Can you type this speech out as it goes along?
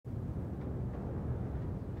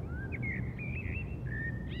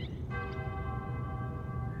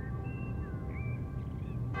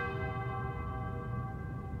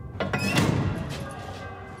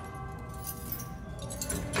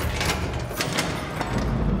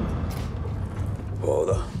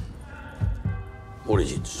What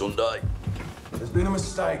is it, Sunday? There's been a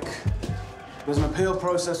mistake. There's an appeal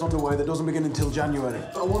process underway that doesn't begin until January.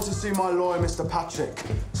 I want to see my lawyer, Mr. Patrick.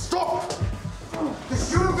 Stop! This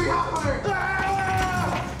shouldn't be happening!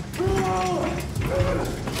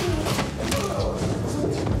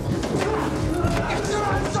 Get your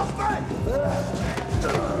hands off me!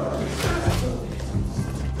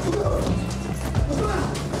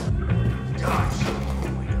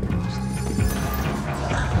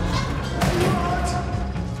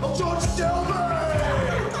 Oh, George Shelby!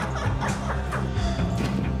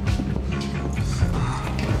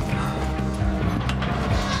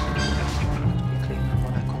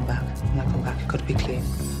 When I come back, it could be clean.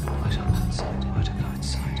 Why do I go outside? Why do I go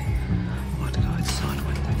outside? Why do I go outside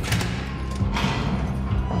when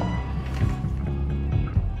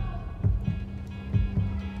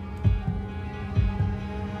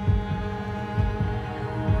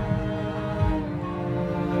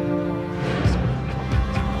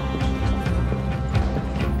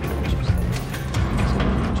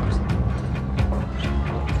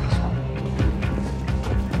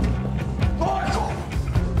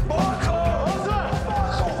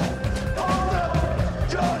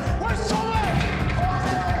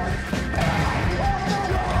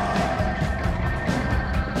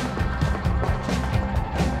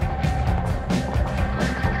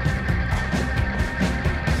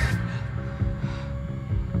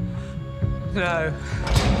No.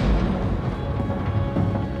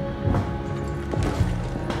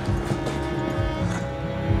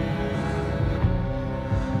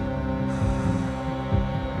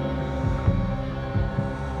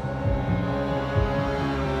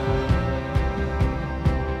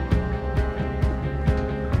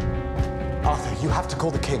 Arthur, you have to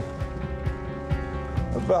call the king.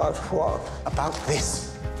 About what? About this.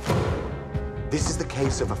 This is the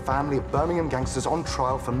case of a family of Birmingham gangsters on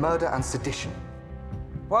trial for murder and sedition.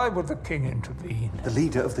 Why would the king intervene? The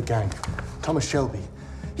leader of the gang, Thomas Shelby,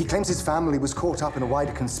 he claims his family was caught up in a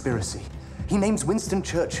wider conspiracy. He names Winston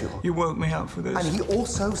Churchill. You woke me up for this. And he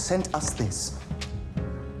also sent us this.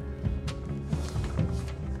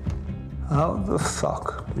 How the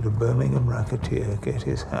fuck did a Birmingham racketeer get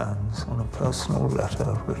his hands on a personal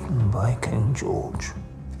letter written by King George?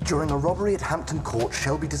 During a robbery at Hampton Court,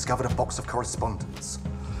 Shelby discovered a box of correspondence.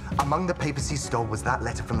 Among the papers he stole was that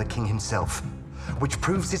letter from the king himself, which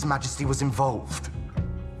proves His Majesty was involved.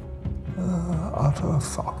 Utter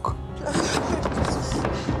fuck.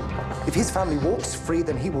 If his family walks free,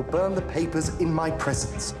 then he will burn the papers in my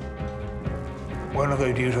presence. When are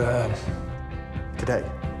they due to hand? Today.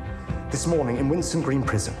 This morning in Winston Green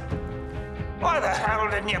Prison. Why the hell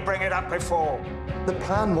didn't you bring it up before? The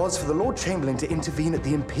plan was for the Lord Chamberlain to intervene at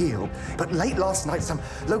the appeal, but late last night some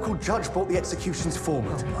local judge brought the executions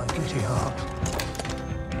forward. Oh, my giddy heart.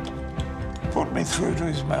 Put me through to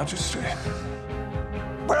His Majesty.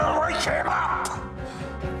 We'll wake him up!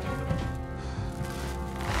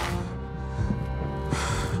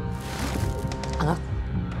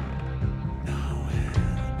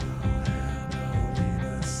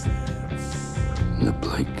 In the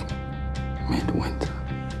bleak midwinter.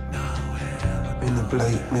 In the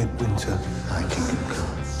bleak midwinter. Thy kingdom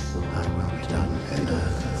come, thy will be done in earth